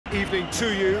Evening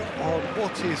to you on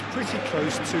what is pretty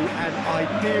close to an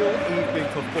ideal evening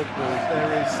for football.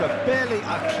 There is barely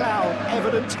a cloud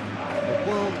evident. The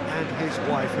world and his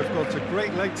wife have gone to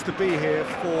great lengths to be here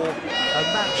for a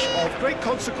match of great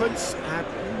consequence and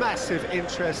massive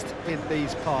interest in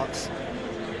these parts.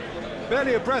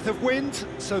 Barely a breath of wind,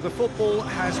 so the football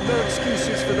has no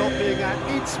excuses for not being at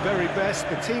its very best.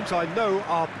 The teams I know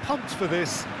are pumped for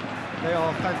this. They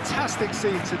are fantastic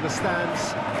scenes in the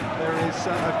stands. There is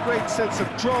a great sense of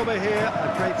drama here,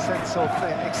 a great sense of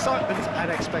excitement and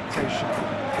expectation.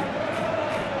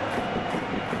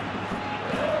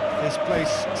 This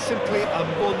place simply a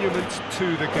monument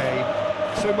to the game.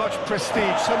 So much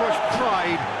prestige, so much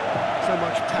pride, so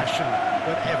much passion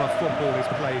whenever football is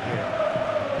played here.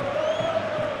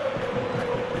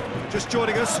 Just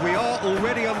joining us, we are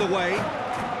already underway.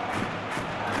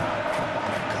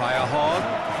 Kaya Hahn.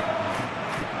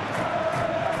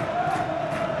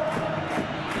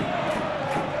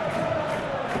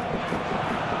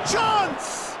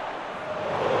 Chance!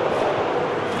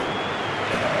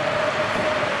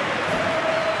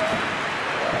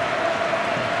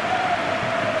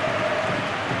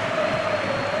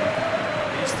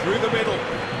 He's through the middle.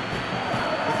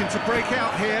 Looking to break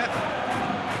out here.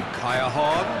 Kaya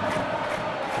Hahn.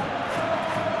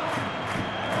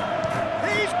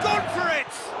 He's gone for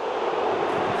it!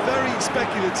 Very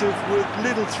speculative with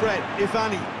little threat, if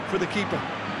any, for the keeper.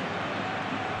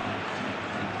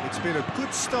 It's been a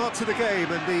good start to the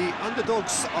game, and the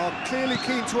underdogs are clearly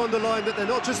keen to underline that they're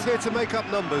not just here to make up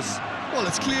numbers. Well,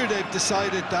 it's clear they've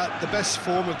decided that the best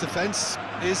form of defence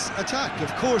is attack.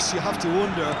 Of course, you have to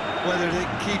wonder whether they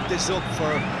can keep this up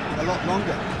for a lot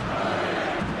longer.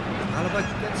 Alaba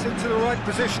gets into the right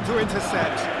position to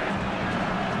intercept.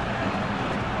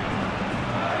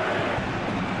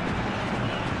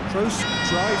 Kroos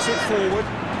drives it forward.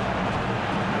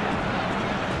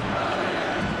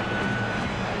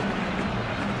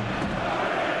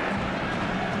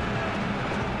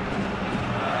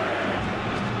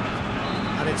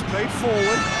 And it's played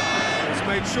forward. It's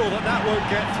made sure that that won't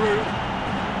get through.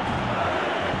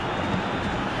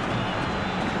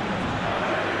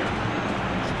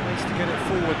 Space to get it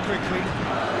forward quickly.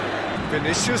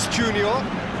 Vinicius Junior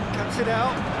cuts it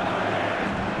out.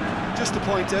 Just to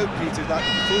point out, Peter, that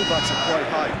fullbacks are quite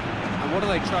high. And what are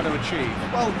they trying to achieve?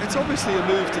 Well, it's obviously a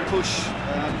move to push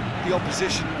the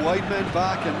opposition wide men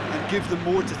back and give them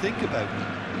more to think about.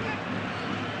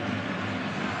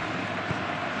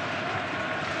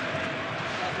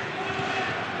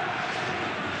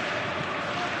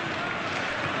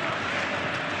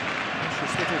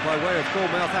 Just little by way of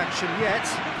goal-mouth action yet.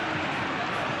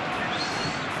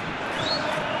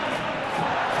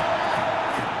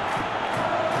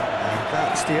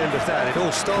 That's the end of that. It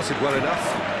all started well enough.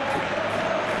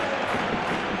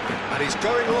 And he's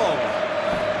going long.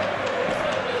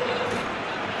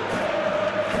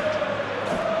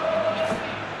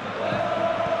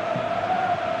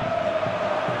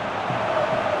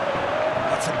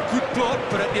 That's a good block,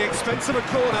 but at the expense of a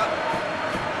corner.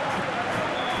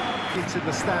 It's in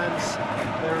the stands.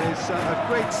 There is a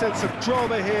great sense of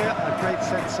drama here, a great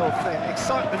sense of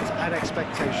excitement and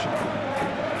expectation.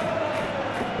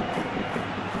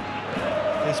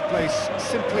 This place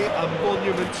simply a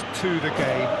monument to the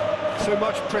game. So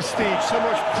much prestige, so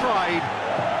much pride,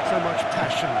 so much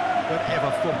passion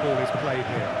whenever football is played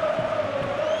here.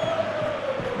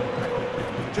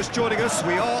 Just joining us,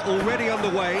 we are already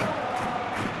underway.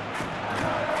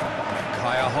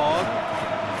 Kaya Hahn.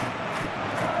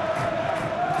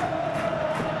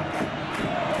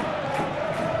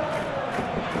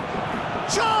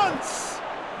 Chance!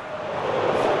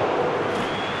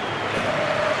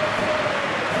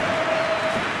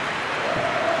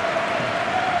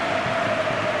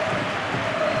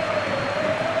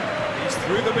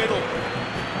 Through the middle.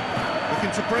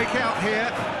 Looking to break out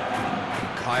here.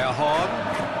 Kaya Hahn.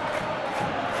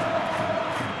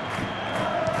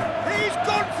 He's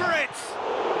gone for it!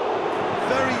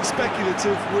 Very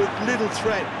speculative with little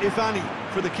threat, if any,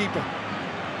 for the keeper.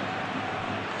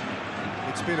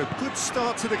 It's been a good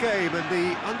start to the game, and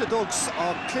the underdogs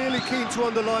are clearly keen to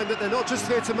underline that they're not just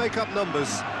here to make up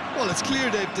numbers. Well, it's clear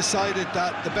they've decided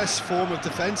that the best form of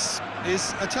defence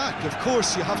is attack. Of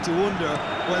course, you have to wonder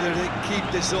whether they can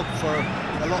keep this up for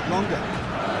a lot longer.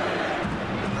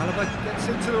 Alaba gets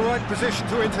into the right position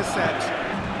to intercept.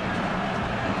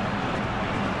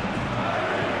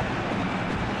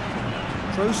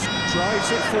 Kroos drives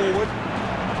it forward.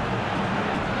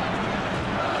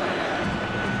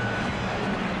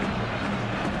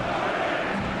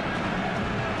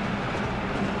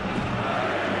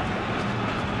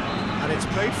 And it's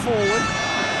played forward.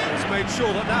 It's made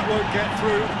sure that that won't get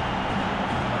through.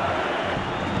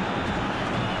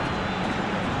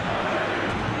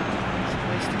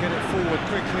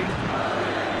 quickly.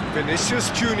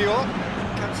 Vinicius Junior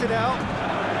cuts it out.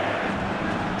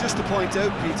 Just to point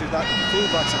out, Peter, that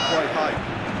fullbacks are quite high.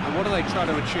 And what are they trying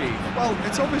to achieve? Well,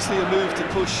 it's obviously a move to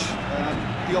push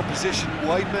the opposition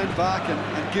wide men back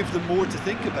and give them more to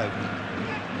think about.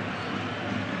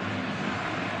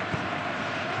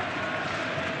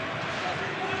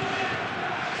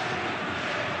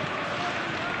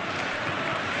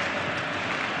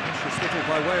 Just little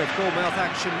by way of goal-mouth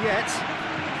action yet.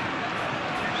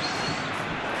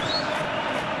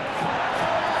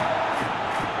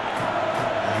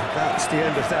 That's the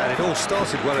end of that. It all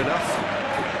started well enough.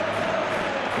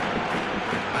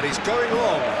 And he's going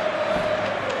long.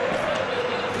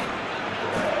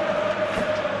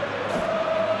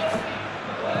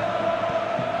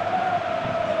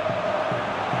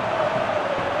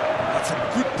 That's a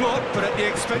good block, but at the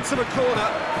expense of a corner.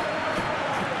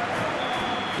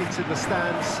 It's in the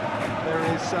stands. There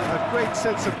is a great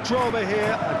sense of drama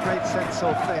here, a great sense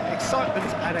of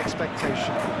excitement and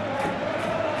expectation.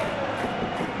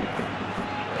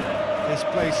 This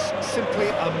place simply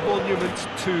a monument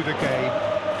to the game.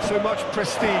 So much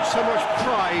prestige, so much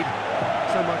pride,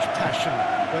 so much passion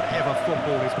whenever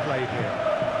football is played here.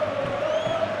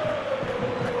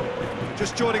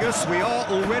 Just joining us, we are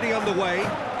already underway.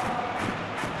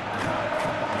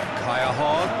 Kaya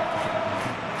Hahn.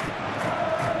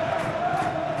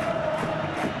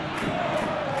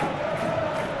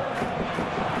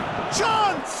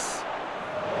 Chance!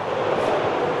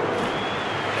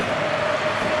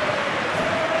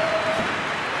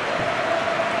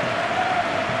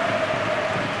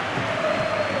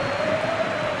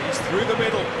 Through the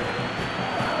middle,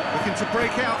 looking to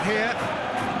break out here.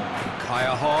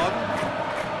 Kaya Hahn.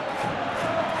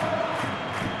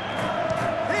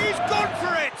 He's gone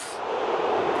for it!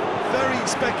 Very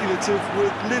speculative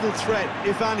with little threat,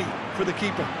 if any, for the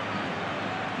keeper.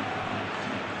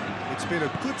 It's been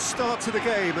a good start to the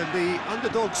game, and the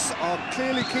underdogs are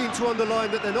clearly keen to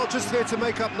underline that they're not just here to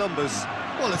make up numbers.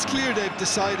 Well, it's clear they've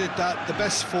decided that the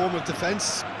best form of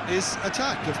defence is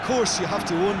attack. Of course, you have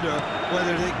to wonder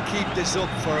whether they can keep this up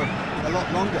for a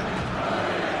lot longer.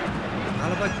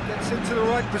 Alaba gets into the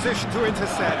right position to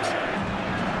intercept.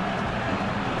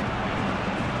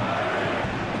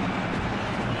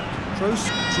 Kroos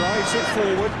drives it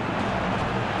forward.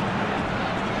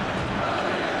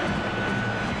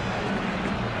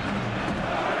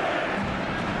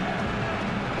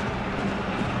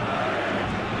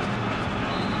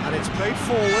 And it's played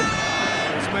forward.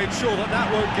 It's made sure that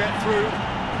that won't get through.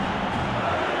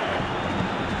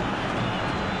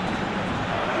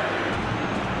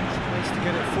 Space to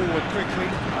get it forward quickly.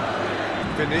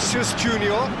 Vinicius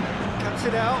Junior cuts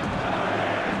it out.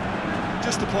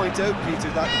 Just to point out, Peter,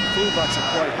 that fullbacks are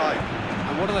quite high.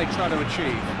 And what are they trying to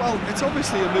achieve? Well, it's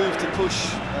obviously a move to push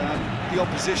the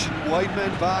opposition wide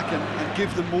men back and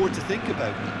give them more to think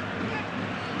about.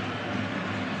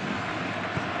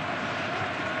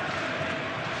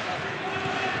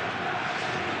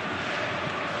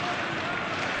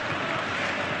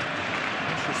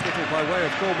 Just little by way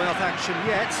of goal-mouth action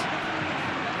yet.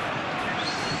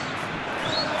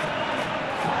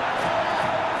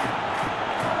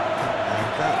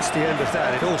 That's the end of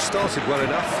that. It all started well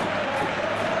enough.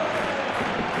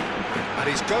 And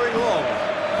he's going long.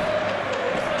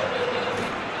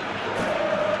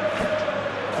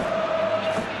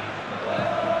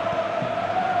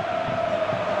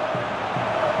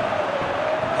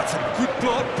 That's a good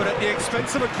block, but at the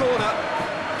expense of a corner.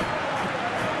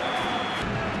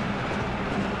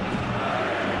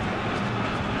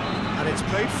 And it's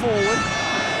played forward.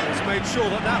 It's made sure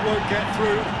that that won't get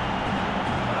through.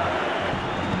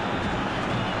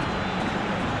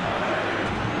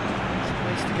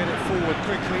 To get it forward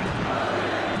quickly.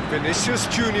 Vinicius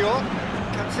Junior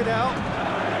cuts it out.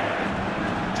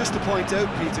 Just to point out,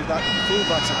 Peter, that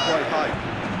fullbacks are quite high.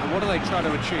 And what are they trying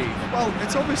to achieve? Well,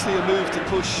 it's obviously a move to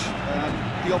push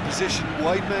the opposition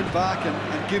wide men back and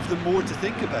give them more to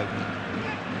think about.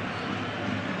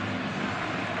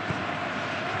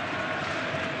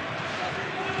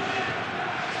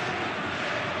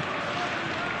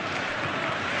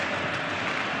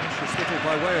 Just little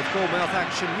by way of goal-mouth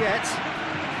action yet.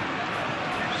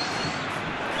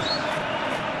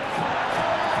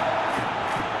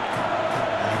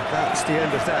 That's the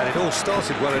end of that. It all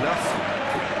started well enough.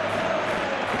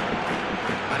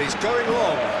 And he's going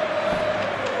long.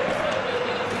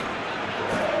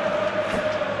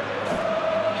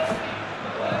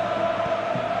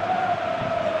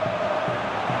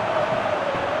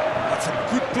 That's a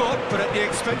good block, but at the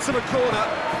expense of a corner.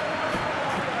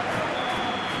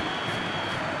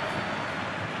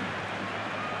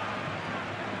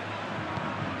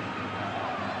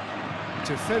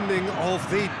 Defending of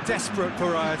the desperate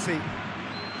variety.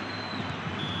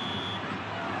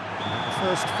 The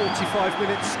first 45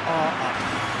 minutes are up.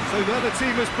 So now the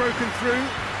team has broken through,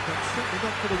 but certainly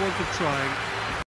not for the want of trying.